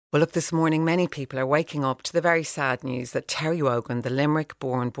Well, look, this morning many people are waking up to the very sad news that Terry Wogan, the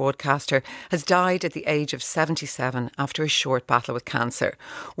Limerick-born broadcaster, has died at the age of 77 after a short battle with cancer.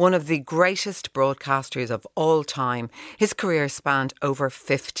 One of the greatest broadcasters of all time, his career spanned over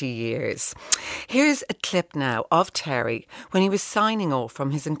 50 years. Here's a clip now of Terry when he was signing off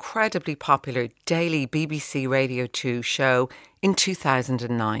from his incredibly popular daily BBC Radio 2 show in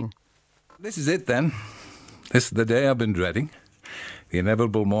 2009. This is it then. This is the day I've been dreading. The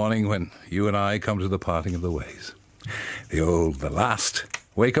inevitable morning when you and I come to the parting of the ways. The last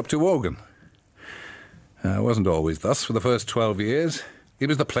wake up to Wogan. It wasn't always thus for the first 12 years. It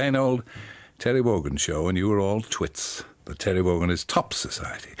was the plain old Terry Wogan show, and you were all twits. The Terry Wogan is top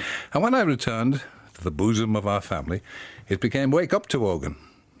society. And when I returned to the bosom of our family, it became wake up to Wogan,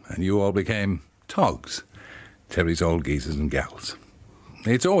 and you all became togs, Terry's old geezers and gals.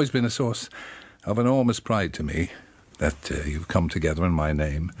 It's always been a source of enormous pride to me that you've come together in my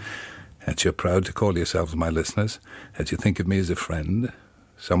name, that you're proud to call yourselves my listeners, that you think of me as a friend,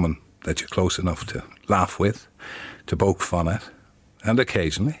 someone that you're close enough to laugh with, to poke fun at, and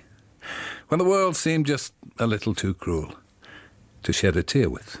occasionally, when the world seemed just a little too cruel, to shed a tear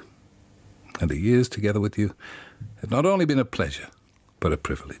with. And the years together with you have not only been a pleasure, but a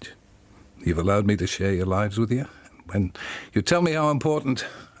privilege. You've allowed me to share your lives with you. When you tell me how important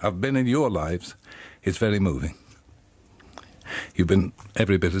I've been in your lives, it's very moving. You've been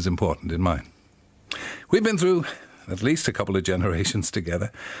every bit as important in mine. We've been through at least a couple of generations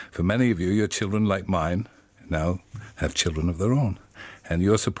together. For many of you, your children, like mine, now have children of their own. And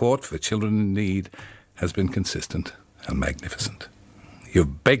your support for children in need has been consistent and magnificent.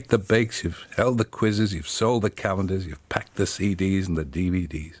 You've baked the bakes, you've held the quizzes, you've sold the calendars, you've packed the CDs and the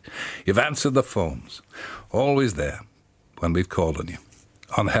DVDs. You've answered the phones, always there when we've called on you,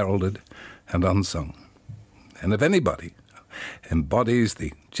 unheralded and unsung. And if anybody embodies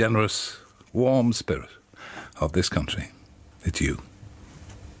the generous, warm spirit of this country, it's you,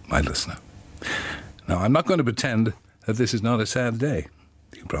 my listener. Now, I'm not going to pretend that this is not a sad day.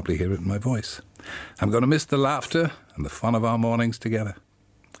 You can probably hear it in my voice. I'm going to miss the laughter and the fun of our mornings together.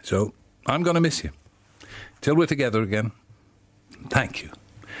 So, I'm going to miss you. Till we're together again, thank you.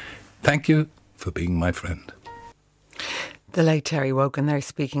 Thank you for being my friend. The late Terry Wogan there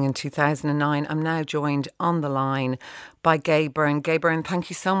speaking in 2009. I'm now joined on the line by Gay Byrne. Gay Byrne, thank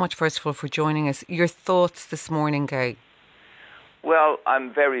you so much, first of all, for joining us. Your thoughts this morning, Gay? Well,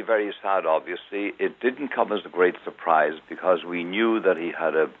 I'm very, very sad, obviously. It didn't come as a great surprise because we knew that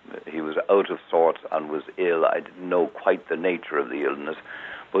he was out of sorts and was ill. I didn't know quite the nature of the illness,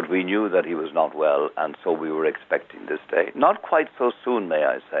 but we knew that he was not well, and so we were expecting this day. Not quite so soon, may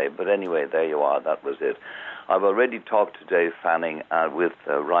I say, but anyway, there you are, that was it. I've already talked to Dave Fanning with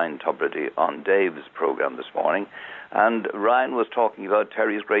Ryan Tubridy on Dave's program this morning, and Ryan was talking about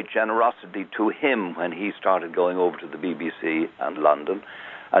Terry's great generosity to him when he started going over to the BBC and London,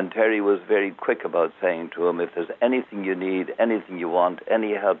 and Terry was very quick about saying to him, if there's anything you need, anything you want,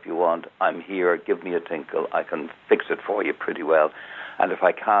 any help you want, I'm here, give me a tinkle, I can fix it for you pretty well, and if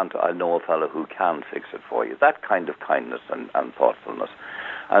I can't, I know a fellow who can fix it for you. That kind of kindness and thoughtfulness.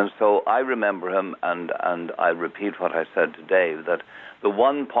 And so I remember him, and I repeat what I said to Dave, that the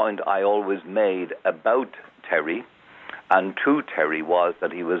one point I always made about Terry and to Terry was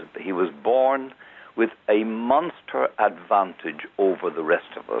that he was born with a monster advantage over the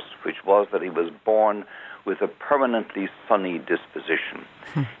rest of us, which was that he was born with a permanently sunny disposition.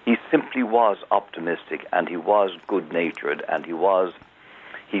 He simply was optimistic, and he was good-natured, and he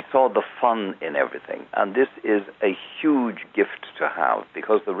saw the fun in everything. And this is a huge gift to have,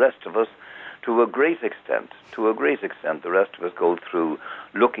 because the rest of us, to a great extent, the rest of us go through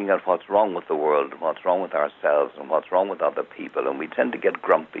looking at what's wrong with the world, and what's wrong with ourselves, and what's wrong with other people, and we tend to get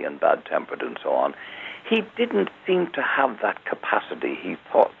grumpy and bad-tempered and so on. He didn't seem to have that capacity. He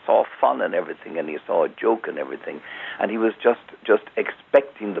saw fun in everything, and he saw a joke in everything, and he was just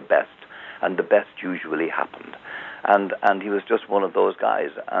expecting the best, and the best usually happened. And he was just one of those guys,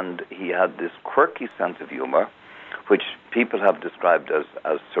 and he had this quirky sense of humor, which people have described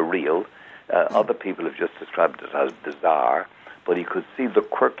as surreal. Other people have just described it as bizarre, but he could see the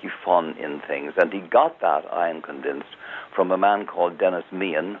quirky fun in things, and he got that, I am convinced, from a man called Dennis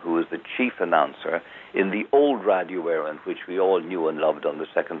Meehan, who was the chief announcer in the old radio era, in which we all knew and loved, on the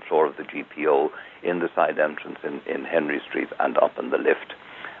second floor of the GPO in the side entrance in Henry Street and up in the lift.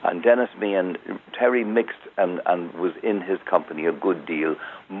 And Dennis Meehan, Terry mixed and was in his company a good deal,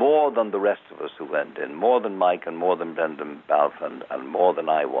 more than the rest of us who went in, more than Mike and more than Brendan Balfe and more than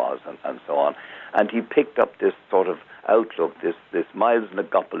I was and so on. And he picked up this sort of outlook, this Miles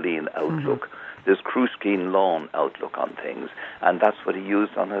Nagopoline outlook this Kruskeen Lawn outlook on things, and that's what he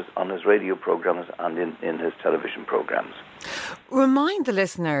used on his radio programs and in his television programs. Remind the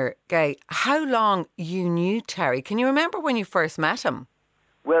listener, Gay, how long you knew Terry. Can you remember when you first met him?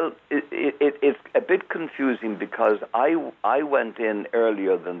 Well, it's a bit confusing because I went in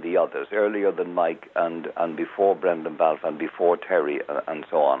earlier than the others, earlier than Mike and before Brendan Balfe and before Terry and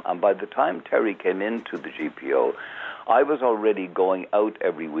so on. And by the time Terry came into the GPO, I was already going out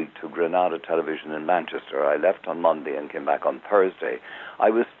every week to Granada Television in Manchester. I left on Monday and came back on Thursday.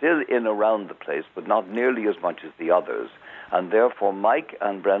 I was still in around the place, but not nearly as much as the others. And therefore, Mike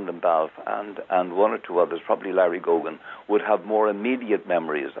and Brendan Balfe and one or two others, probably Larry Gogan, would have more immediate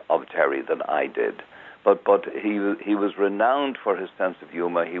memories of Terry than I did. But he was renowned for his sense of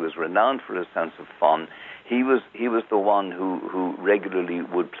humour. He was renowned for his sense of fun. He was the one who regularly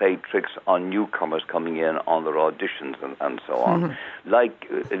would play tricks on newcomers coming in on their auditions and so on. Mm-hmm. Like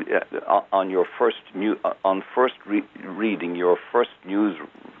on your reading your first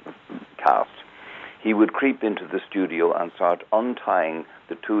newscast, he would creep into the studio and start untying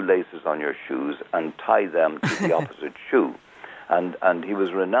the two laces on your shoes and tie them to the opposite shoe. And he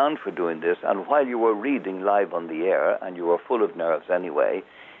was renowned for doing this. And while you were reading live on the air, and you were full of nerves anyway,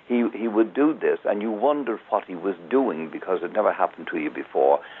 he would do this, and you wondered what he was doing because it never happened to you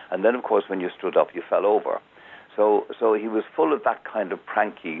before. And then, of course, when you stood up, you fell over. So he was full of that kind of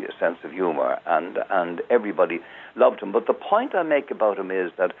pranky sense of humour, and everybody loved him. But the point I make about him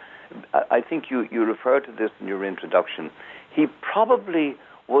is that I think you referred to this in your introduction. He probably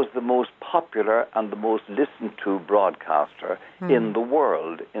was the most popular and the most listened to broadcaster in the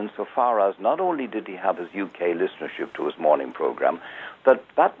world, insofar as not only did he have his UK listenership to his morning programme, but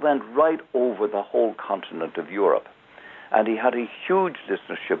that went right over the whole continent of Europe. And he had a huge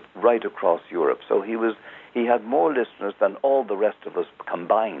listenership right across Europe. So he had more listeners than all the rest of us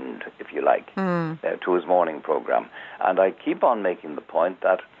combined, if you like, to his morning programme. And I keep on making the point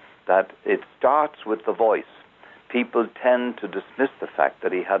that it starts with the voice. People tend to dismiss the fact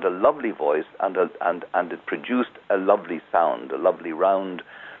that he had a lovely voice and it produced a lovely sound, a lovely round,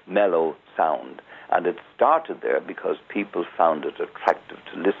 mellow sound. And it started there because people found it attractive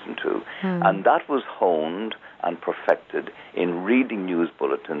to listen to. And that was honed and perfected in reading news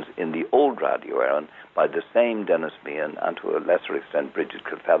bulletins in the old radio era by the same Dennis Meehan and to a lesser extent Bridget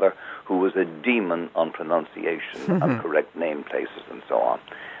Kilfeather, who was a demon on pronunciation and correct name places and so on.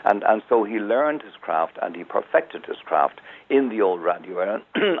 And so he learned his craft and he perfected his craft in the old radio era.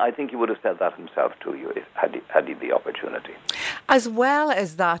 I think he would have said that himself to you had he the opportunity. As well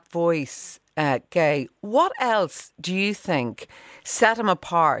as that voice, Gay, what else do you think set him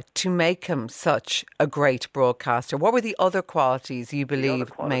apart to make him such a great broadcaster? What were the other qualities you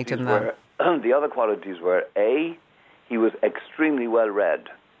believe made him that? The other qualities were, A, he was extremely well read.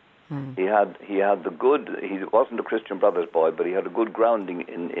 He had the good. He wasn't a Christian Brothers boy, but he had a good grounding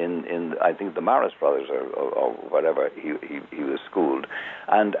in I think the Maris Brothers or whatever he was schooled,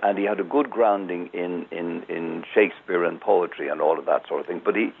 and he had a good grounding in Shakespeare and poetry and all of that sort of thing.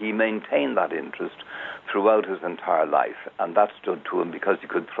 But he maintained that interest throughout his entire life, and that stood to him because he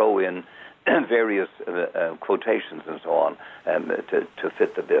could throw in various quotations and so on to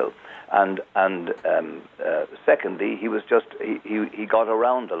fit the bill. And secondly, he was he got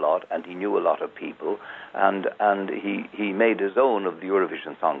around a lot and he knew a lot of people, and he made his own of the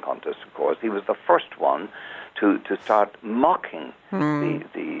Eurovision Song Contest. Of course, he was the first one to start mocking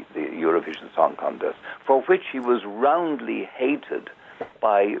the Eurovision Song Contest, for which he was roundly hated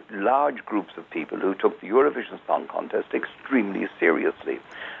by large groups of people who took the Eurovision Song Contest extremely seriously,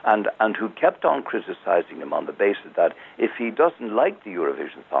 and who kept on criticizing him on the basis that if he doesn't like the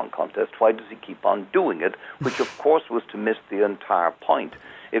Eurovision Song Contest, why does he keep on doing it? Which, of course, was to miss the entire point.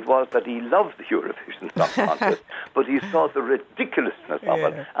 It was that he loved the Eurovision Song Contest, but he saw the ridiculousness of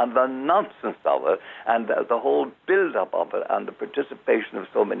it and the nonsense of it and the whole build-up of it and the participation of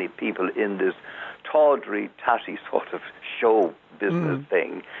so many people in this tawdry, tatty sort of show business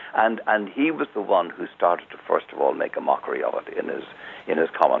thing. And he was the one who started to, first of all, make a mockery of it in his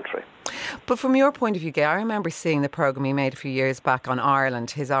commentary. But from your point of view, Gay, I remember seeing the programme he made a few years back on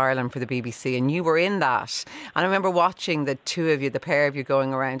Ireland, his Ireland for the BBC, and you were in that. And I remember watching the two of you, the pair of you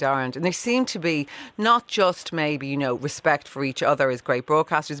going around Ireland, and there seemed to be not just maybe, respect for each other as great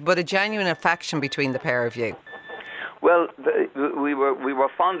broadcasters, but a genuine affection between the pair of you. Well, we were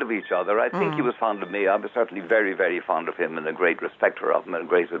fond of each other. I think he was fond of me. I was certainly very, very fond of him and a great respecter of him and a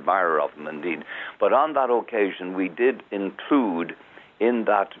great admirer of him indeed. But on that occasion, we did include in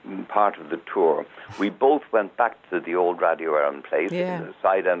that part of the tour, we both went back to the old Radio Ireland place, in the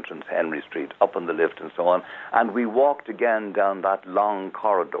side entrance, Henry Street, up on the lift and so on, and we walked again down that long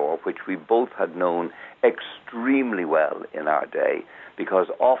corridor, which we both had known extremely well in our day, because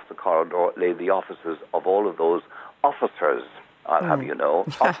off the corridor lay the offices of all of those officers, I'll have you know,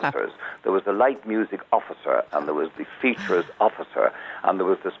 officers. There was the light music officer, and there was the features officer, and there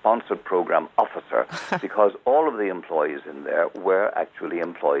was the sponsored program officer, because all of the employees in there were actually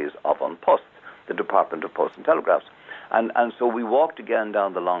employees of An Post, the Department of Post and Telegraphs. And so we walked again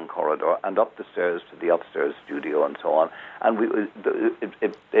down the long corridor and up the stairs to the upstairs studio and so on. And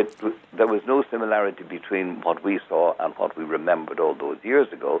there was no similarity between what we saw and what we remembered all those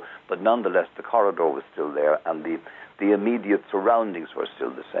years ago, but nonetheless the corridor was still there, and the immediate surroundings were still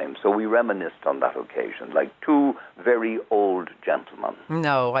the same. So we reminisced on that occasion, like two very old gentlemen.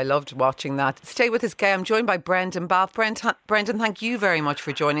 No, I loved watching that. Stay with us, Gay. I'm joined by Brendan Balfe. Brendan, thank you very much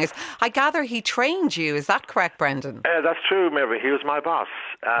for joining us. I gather he trained you. Is that correct, Brendan? That's true, Mary. He was my boss.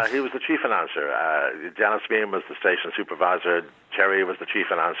 He was the chief announcer. Janice Bean was the station supervisor. Terry was the chief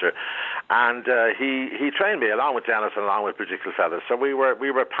announcer, and he trained me along with Janice and along with Bridget Feathers. So we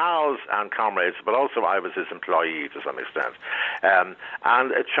were pals and comrades, but also I was his employee to some extent.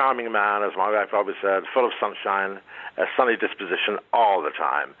 And a charming man, as my wife always said, full of sunshine, a sunny disposition all the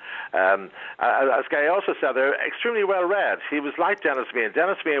time. As Gay also said, they're extremely well read. He was like Dennis Bean.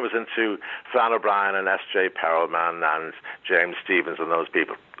 Dennis Bean was into Flann O'Brien and S.J. Perelman and James Stephens and those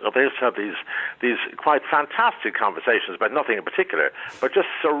people. They used to have these quite fantastic conversations about nothing in particular, but just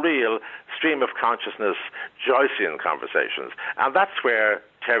surreal, stream of consciousness, Joycean conversations. And that's where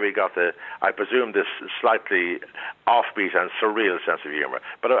Terry got I presume, this slightly offbeat and surreal sense of humour.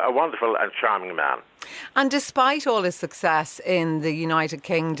 But a wonderful and charming man. And despite all his success in the United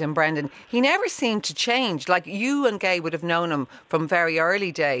Kingdom, Brendan, he never seemed to change. Like you and Gay would have known him from very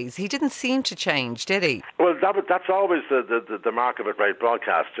early days. He didn't seem to change, did he? Well, that's always the mark of a great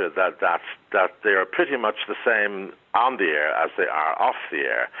broadcaster, that they are pretty much the same on the air as they are off the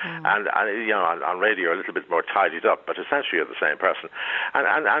air. And you know, on radio a little bit more tidied up, but essentially you're the same person. And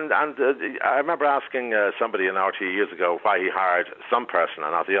I remember asking somebody in RTE years ago why he hired some person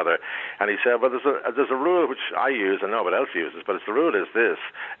and not the other, and he said, well, there's a rule which I use and nobody else uses, but the rule is this: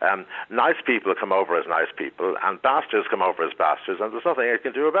 nice people come over as nice people, and bastards come over as bastards, and there's nothing I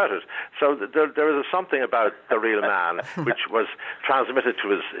can do about it. So there is something about the real man which was transmitted to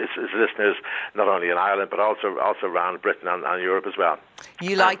his listeners, not only in Ireland but also around Britain and Europe as well.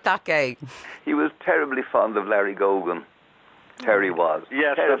 You like that, Gay? He was terribly fond of Larry Gogan. Terry was.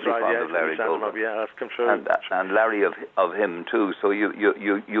 Yes, terribly that's right. Fond yes, of Larry Gogan. Yeah, that's come true. And Larry of him too. So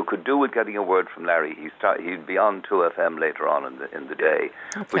you could do with getting a word from Larry. He'd be on 2FM later on in the day,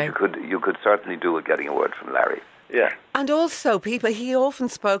 okay. But you could certainly do with getting a word from Larry. Yeah. And also, he often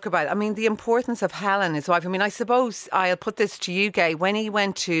spoke about, I mean, the importance of Helen, his wife. I mean, I suppose I'll put this to you, Gay. When he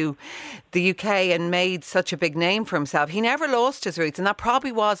went to the UK and made such a big name for himself, he never lost his roots. And that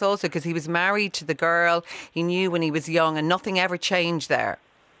probably was also because he was married to the girl he knew when he was young, and nothing ever changed there.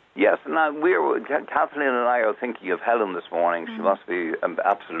 Yes, and Kathleen and I are thinking of Helen this morning. She must be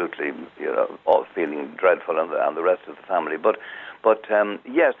absolutely, all feeling dreadful, and the rest of the family. But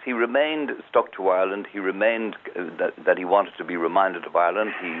yes, he remained stuck to Ireland. He remained that he wanted to be reminded of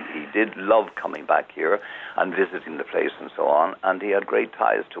Ireland. He did love coming back here and visiting the place and so on, and he had great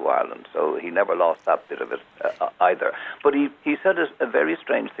ties to Ireland, so he never lost that bit of it either. But he said a very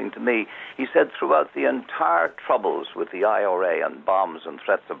strange thing to me. He said throughout the entire troubles with the IRA and bombs and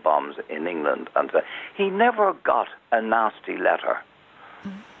threats of bombs in England, and he never got a nasty letter.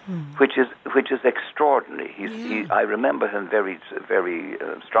 Which is extraordinary. I remember him very, very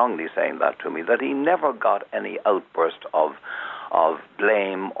strongly saying that to me, that he never got any outburst of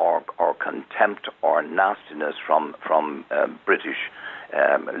blame or contempt or nastiness from British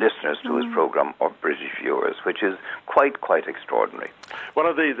listeners to his program or British viewers, which is quite extraordinary. One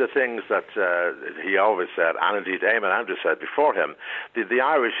of the things that he always said, and indeed Eamon Andrews said before him, the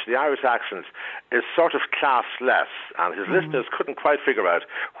Irish accent is sort of classless, and his listeners couldn't quite figure out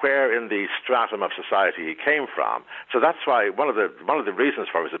where in the stratum of society he came from. So that's why one of the reasons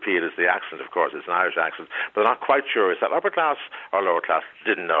for his appeal is the accent. Of course, it's an Irish accent, but they're not quite sure is that upper class or lower class.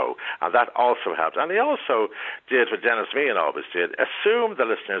 Didn't know, and that also helped. And he also did what Dennis Meehan always did: assume the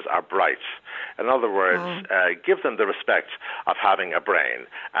listeners are bright. In other words, give them the respect of having a brain.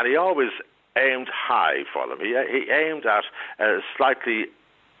 And he always aimed high for them. He aimed at a slightly,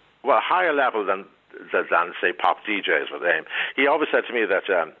 higher level than say, pop DJs would aim. He always said to me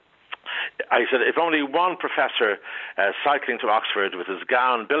that I said, if only one professor cycling to Oxford with his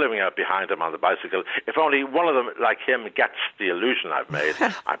gown billowing out behind him on the bicycle, if only one of them, like him, gets the illusion I've made,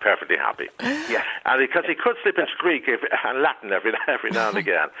 I'm perfectly happy. Yeah. And because he could slip into Greek and Latin every now and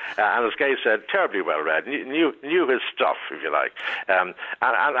again, and as Gay said, terribly well read, knew his stuff, if you like. And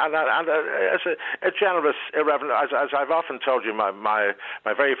as a generous, irreverent, as I've often told you, my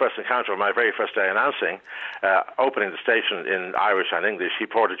very first encounter, my very first day announcing, opening the station in Irish and English, he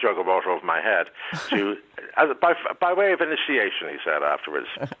poured a jug of water over my head by way of initiation, he said afterwards.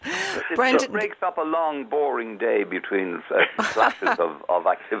 It breaks up a long, boring day between flashes of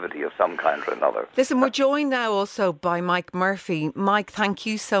activity of some kind or another. Listen, we're joined now also by Mike Murphy. Mike, thank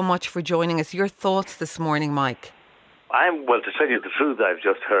you so much for joining us. Your thoughts this morning, Mike? Well, to tell you the truth, I've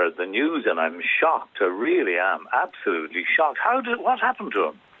just heard the news and I'm shocked. I really am. Absolutely shocked. What happened to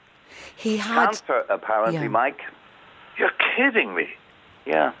him? He had cancer, apparently, Mike. You're kidding me.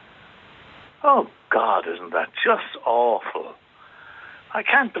 Yeah. Oh, God, isn't that just awful? I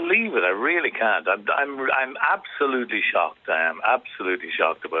can't believe it. I really can't. I'm absolutely shocked. I am absolutely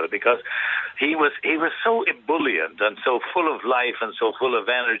shocked about it because he was so ebullient and so full of life and so full of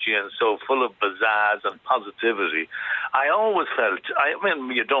energy and so full of pizzazz and positivity. I always felt. I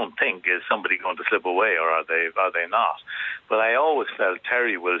mean, you don't think, is somebody going to slip away or are they not? But I always felt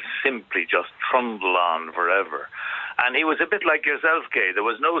Terry will simply just trundle on forever. And he was a bit like yourself, Kay. There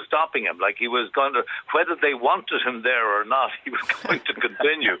was no stopping him. Like he was going to, whether they wanted him there or not, he was going to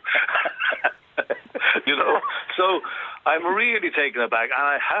continue. So I'm really taken aback. And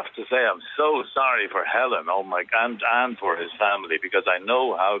I have to say, I'm so sorry for Helen, and for his family, because I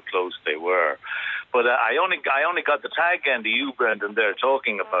know how close they were. But I only got the tag end of you, Brendan, there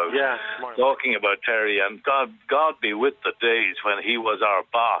talking about Terry. And God be with the days when he was our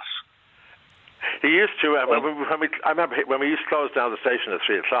boss. He used to, I remember when we used to close down the station at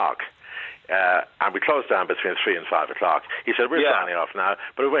 3 o'clock, and we closed down between 3 and 5 o'clock. He said, we're signing off now.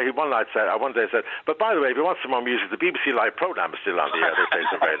 But one day said, but by the way, if you want some more music, the BBC Live programme is still on the air. They play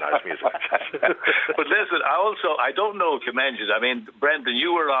some very nice music. But listen, I don't know if you mentioned, I mean, Brendan,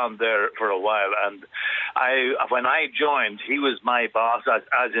 you were on there for a while, and when I joined, he was my boss,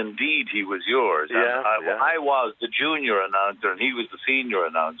 as indeed he was yours. I was the junior announcer, and he was the senior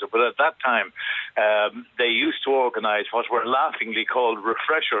announcer. But at that time, they used to organise what were laughingly called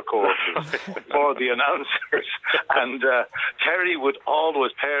refresher courses for the announcers. And Terry would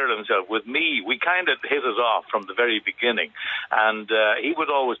always pair himself with me. We kind of hit it off from the very beginning. And he would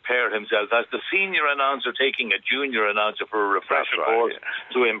always pair himself as the senior announcer taking a junior announcer for a refresher course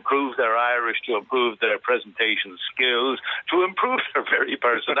to improve their Irish, to improve their presentation skills, to improve their very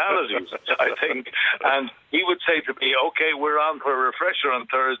personalities, I think. And he would say to me, okay, we're on for a refresher on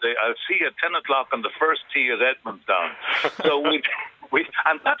Thursday. I'll see you at 10 o'clock on the first tee at Edmontown. So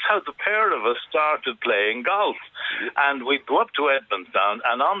and that's how the pair of us started playing golf. And we'd go up to Edmontown,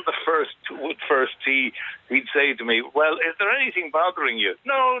 and on the first tee, he'd say to me, well, is there anything bothering you?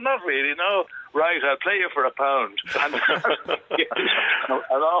 No, not really, no. Right, I'll play you for £1. And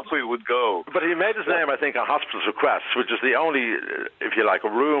off we would go. But he made his name, I think, on Hospital's Request, which is the only, if you like,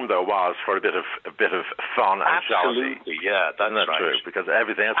 room there was for a bit of fun and jollity. Absolutely, yeah, that's right. True, because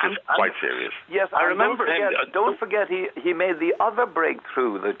everything else was quite serious. Yes, I remember. Don't forget, he made the other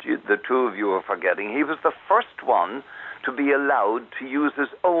breakthrough that the two of you are forgetting. He was the first one to be allowed to use his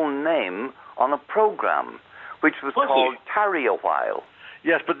own name on a program, which was called Tarry a While.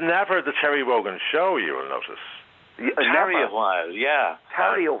 Yes, but never the Terry Wogan Show, you will notice. Tarry a While, yeah.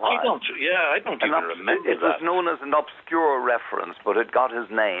 Tarry a While. I don't even remember it was known as an obscure reference, but it got his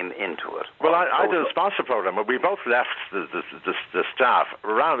name into it. Well, I did a sponsor program, but we both left the staff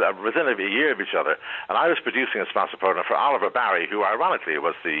around within a year of each other, and I was producing a sponsor program for Oliver Barry, who ironically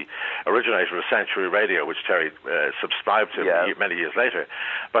was the originator of Century Radio, which Terry subscribed to many years later.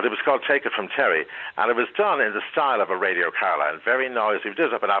 But it was called Take It From Terry, and it was done in the style of a Radio Caroline, very noisy. We did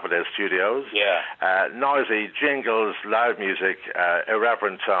it up at Avondale Studios. Noisy, jingles, loud music,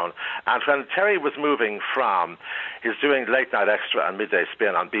 irreverent tone. And when Terry was moving from, he's doing Late Night Extra and Midday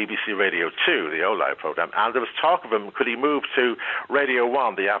Spin on BBC Radio 2, the old live program, and there was talk of him, could he move to Radio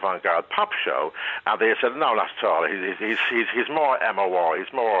 1, the avant-garde pop show? And they said, no, not at all. He's more MOR,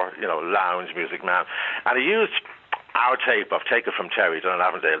 he's more, lounge music man. And he used our tape of Take It From Terry done in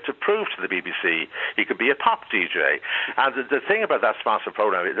Avondale to prove to the BBC he could be a pop DJ. And the thing about that sponsored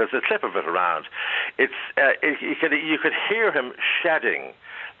program, there's a clip of it around. You could hear him shedding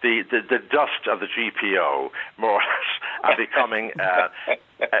the dust of the GPO, more or less, and becoming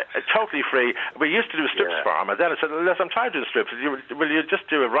totally free. We used to do strips for him, and then I said, listen, I'm trying to do strips. Will you just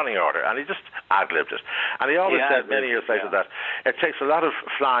do a running order? And he just ad-libbed it. And he always said many years later that it takes a lot of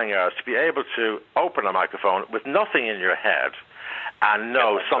flying hours to be able to open a microphone with nothing in your head and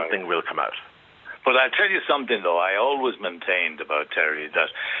know something will come out. But I'll tell you something, though. I always maintained about Terry that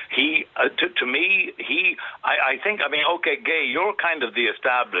he, to me, I think, I mean, okay, Gay, you're kind of the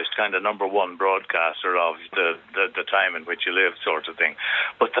established kind of number one broadcaster of the time in which you live, sort of thing.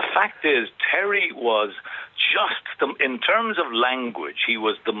 But the fact is, Terry was in terms of language, he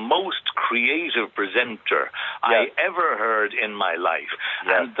was the most creative presenter I ever heard in my life.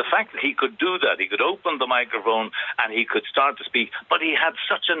 Yes. And the fact that he could do that, he could open the microphone and he could start to speak, but he had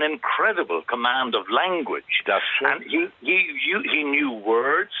such an incredible command of language. That's true. And he knew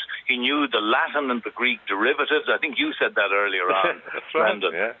words, he knew the Latin and the Greek derivatives. I think you said that earlier on. That's right.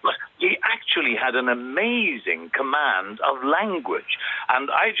 Yeah. But he actually had an amazing command of language. And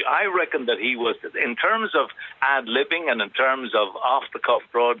I reckon that he was, in terms of ad-libbing and in terms of off-the-cuff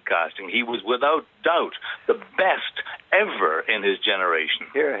broadcasting, he was without doubt the best ever in his generation.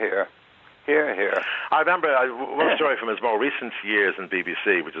 Hear, hear. Hear, hear. I remember one story from his more recent years in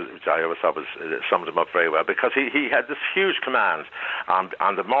BBC, which I always thought summed him up very well, because he had this huge command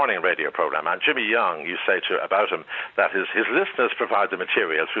on the morning radio program. And Jimmy Young used to say about him that his listeners provide the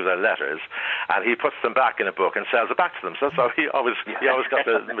material through their letters, and he puts them back in a book and sells it back to them. So that's how he always got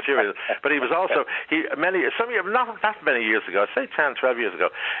the material. But he was also not that many years ago, say 10, 12 years ago,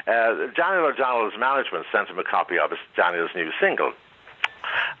 Daniel O'Donnell's management sent him a copy of Daniel's new single.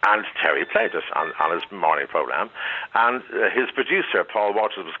 And Terry played it on his morning program. And his producer, Paul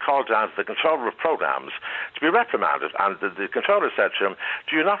Waters, was called down to the controller of programs to be reprimanded. And the controller said to him,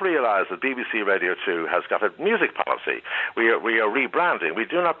 do you not realize that BBC Radio 2 has got a music policy? We are rebranding. We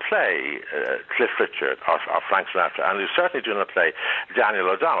do not play Cliff Richard or Frank Sinatra, and we certainly do not play Daniel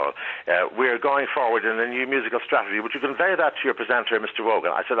O'Donnell. We are going forward in a new musical strategy. Would you convey that to your presenter, Mr.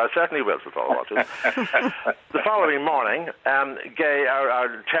 Wogan? I said, I certainly will, said Paul Waters. The following morning,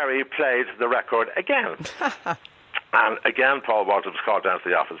 Terry played the record again. And again, Paul Waters was called down to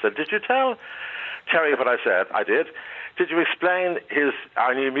the office and said, did you tell Terry what I said? I did. Did you explain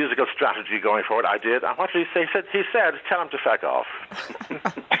our new musical strategy going forward? I did. And what did he say? He said, tell him to feck off.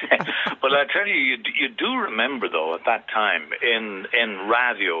 Well, I tell you do remember, though, at that time in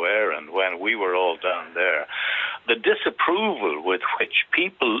Radio Éireann, when we were all down there, the disapproval with which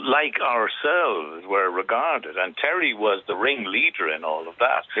people like ourselves were regarded. And Terry was the ringleader in all of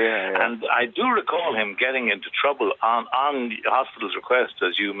that. Yeah. And I do recall him getting into trouble on hospital's request,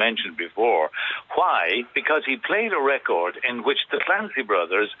 as you mentioned before. Why? Because he played a record in which the Clancy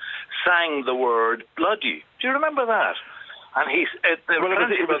brothers sang the word bloody. Do you remember that? And it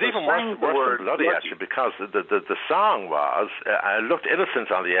was even worse than bloody, actually, because the song looked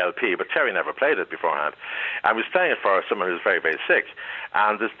innocent on the LP, but Terry never played it beforehand. I was playing it for someone who was very, very sick,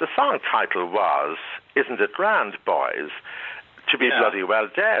 and the song title was "Isn't It Grand, Boys? To Be Bloody Well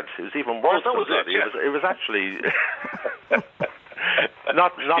Dead." It was even worse than bloody. It was actually.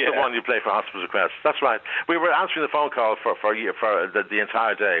 Not the one you play for hospital requests. That's right. We were answering the phone call for the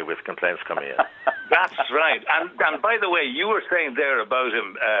entire day with complaints coming in. That's right. And by the way, you were saying there about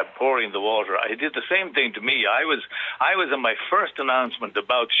him pouring the water. I did the same thing to me. I was in my first announcement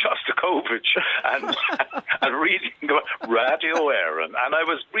about Shostakovich and reading Radio Éireann, and I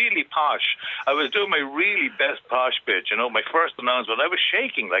was really posh. I was doing my really best posh pitch. My first announcement. I was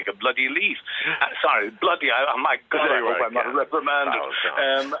shaking like a bloody leaf. Sorry, bloody. My God, I hope I'm not reprimanded.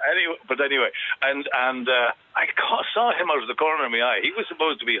 Anyway, I saw him out of the corner of my eye. He was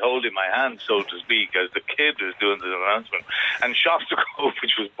supposed to be holding my hand, so to speak, as the kid was doing the announcement. And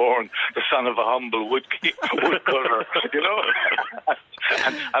Shostakovich was born the son of a humble woodcutter,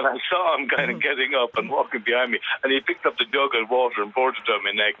 and I saw him kind of getting up and walking behind me, and he picked up the jug of water and poured it down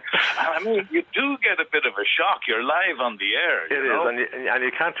my neck. And I mean, you do get a bit of a shock. You're live on the air. It is, and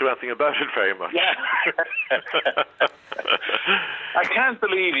you can't do anything about it very much. Yeah. I can't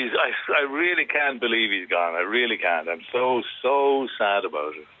believe I really can't believe he's gone. I really can't. I'm so sad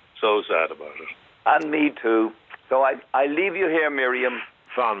about it. So sad about it. And me too. So I leave you here, Miriam.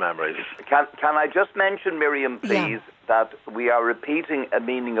 Fond memories. Can I just mention, Miriam, please, that we are repeating A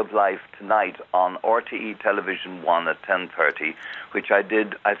Meaning of Life tonight on RTE Television 1 at 10:30, which I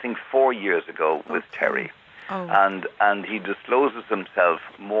did, I think, 4 years ago with Terry. Oh. And he discloses himself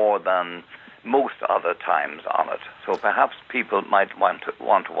more than most other times on it. So perhaps people might want to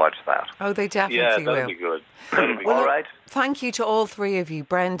watch that. Oh, they definitely will. Yeah, that'd be good. All right. Thank you to all three of you,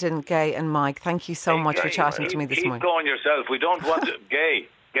 Brendan, Gay and Mike. Thank you so much for chatting to me this morning. Keep going yourself. We don't want to... Gay,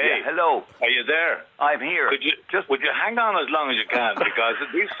 Gay, hello. Are you there? I'm here. Would you hang on as long as you can? Because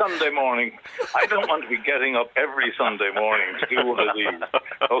this Sunday morning, I don't want to be getting up every Sunday morning to do one of these.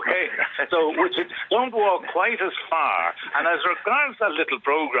 Okay? So don't walk quite as far. And as regards that little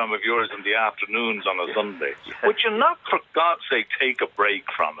program of yours in the afternoons on a Sunday, would you not, for God's sake, take a break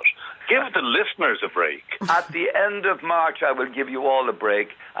from it? Give the listeners a break. At the end of March, I will give you all a break.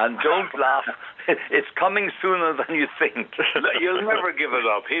 And don't laugh. It's coming sooner than you think. You'll never give it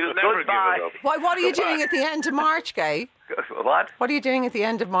up. He'll never give it up. Why? What are you doing at the end of March, Gay? What? What are you doing at the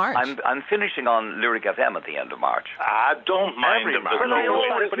end of March? I'm finishing on Lyric FM at the end of March. I don't mind him. I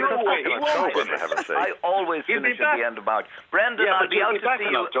always finish at the end of March. Brendan, I'll be out to see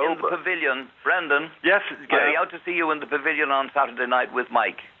you in the pavilion. Brendan? Yes, I'll be out to see you in the pavilion on Saturday night with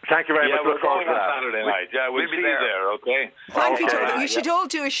Mike. Thank you very much. We're going on Saturday night. Yeah, we'll see you there, okay? Thank you. You should all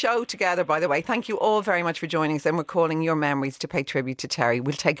do a show together, by the way. Thank you all very much for joining us and recalling your memories to pay tribute to Terry.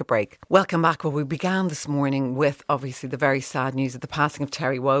 We'll take a break. Welcome back. Well, we began this morning with, obviously, the very sad news of the passing of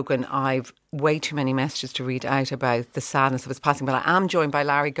Terry Wogan. I've way too many messages to read out about the sadness of his passing, but I am joined by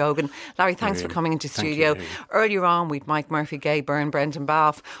Larry Gogan. Larry, thanks for coming into studio. Earlier on, we'd Mike Murphy, Gay Byrne, Brendan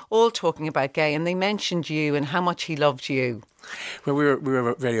Balfe, all talking about Gay, and they mentioned you and how much he loved you. Well, we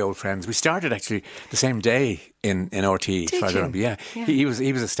were very old friends. We started actually the same day in RTE. Did you? Yeah. He was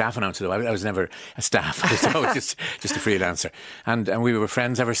a staff announcer though. I was never a staff. I was just a freelancer. And we were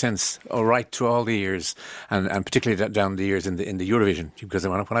friends ever since, all right through all the years, and particularly down the years in the Eurovision. Because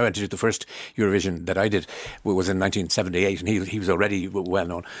when I went to do the first Eurovision that I did was in 1978, and he was already well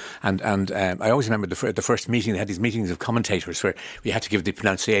known. And I always remember the first meeting. They had these meetings of commentators where we had to give the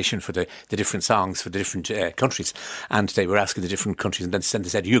pronunciation for the different songs for the different countries, and they were asking the different countries, and then they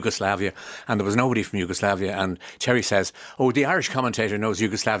said Yugoslavia, and there was nobody from Yugoslavia, and Terry says, "Oh, the Irish commentator knows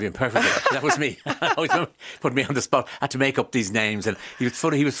Yugoslavian perfectly." That was me. Put me on the spot. I had to make up these names, and he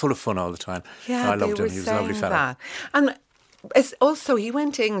was full of fun all the time. Yeah, I loved him. He was a lovely fella. And also, he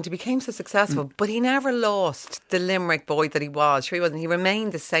went England, he became so successful, but he never lost the Limerick boy that he was. Sure, he wasn't. He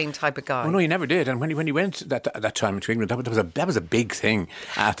remained the same type of guy. Oh no, he never did. And when he went that time to England, that was a big thing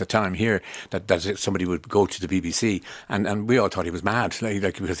at the time here. That somebody would go to the BBC, and we all thought he was mad,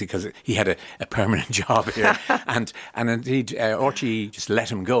 because he had a permanent job here, and indeed RTE just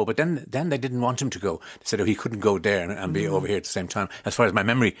let him go. But then they didn't want him to go. They said he couldn't go there and be over here at the same time, as far as my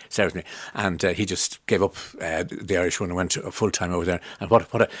memory serves me. And he just gave up the Irish one and went full time over there, and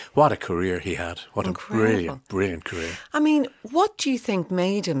what a career he had! What Incredible. a brilliant career! I mean, what do you think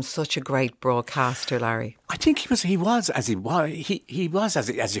made him such a great broadcaster, Larry? I think he was as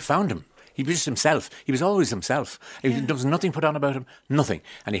you found him. He was just himself. He was always himself. There was nothing put on about him, nothing.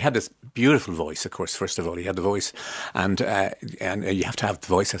 And he had this beautiful voice, of course, first of all. He had the voice. And you have to have the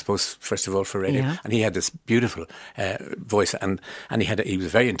voice, I suppose, first of all, for radio. Yeah. And he had this beautiful voice. And he was a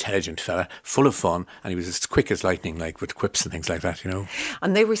very intelligent fella, full of fun. And he was as quick as lightning, like with quips and things like that, you know.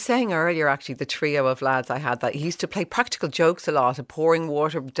 And they were saying earlier, actually, the trio of lads I had, that he used to play practical jokes a lot, of pouring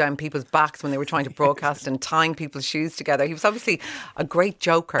water down people's backs when they were trying to broadcast and tying people's shoes together. He was obviously a great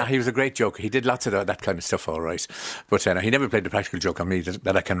joker. He was a great joker. He did lots of that kind of stuff, all right. But he never played the practical joke on me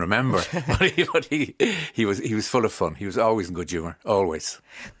that I can remember. but he was full of fun. He was always in good humour, always.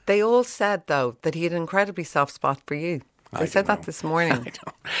 They all said, though, that he had an incredibly soft spot for you. They said that this morning. I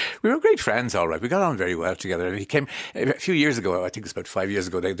know. We were great friends, all right. We got on very well together. He came a few years ago. I think it's about 5 years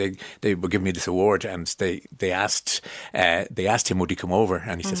ago. They were giving me this award, and they asked him would he come over,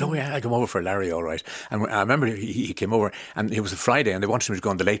 and he says, "Oh yeah, I come over for Larry, all right." And I remember he came over, and it was a Friday, and they wanted him to go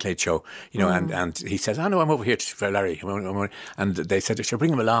on the Late Late Show, you know. And he says, "Oh no, I'm over here for Larry." And they said, "Shall I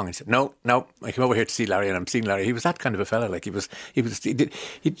bring him along?" And he said, "No, I came over here to see Larry, and I'm seeing Larry." He was that kind of a fella. Like he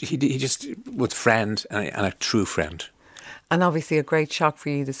just was a friend and a true friend. And obviously a great shock for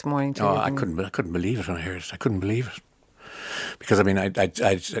you this morning too. Oh, I couldn't believe it when I heard it. I couldn't believe it. Because, I mean,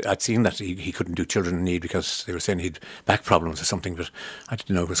 I'd seen that he couldn't do Children in Need because they were saying he'd back problems or something, but I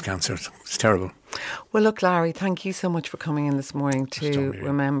didn't know it was cancer. It's terrible. Well, look, Larry, thank you so much for coming in this morning to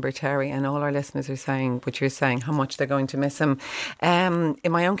remember Terry, and all our listeners are saying what you're saying, how much they're going to miss him. In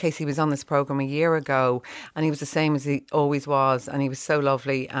my own case, he was on this programme a year ago, and he was the same as he always was, and he was so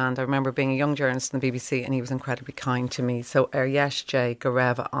lovely. And I remember being a young journalist in the BBC, and he was incredibly kind to me. So, Yesh J.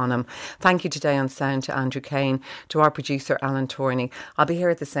 Gareva on him. Thank you today on sound to Andrew Kane, to our producer Alan Torney. I'll be here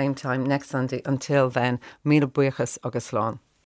at the same time next Sunday. Until then, Míle buíochas agus slán.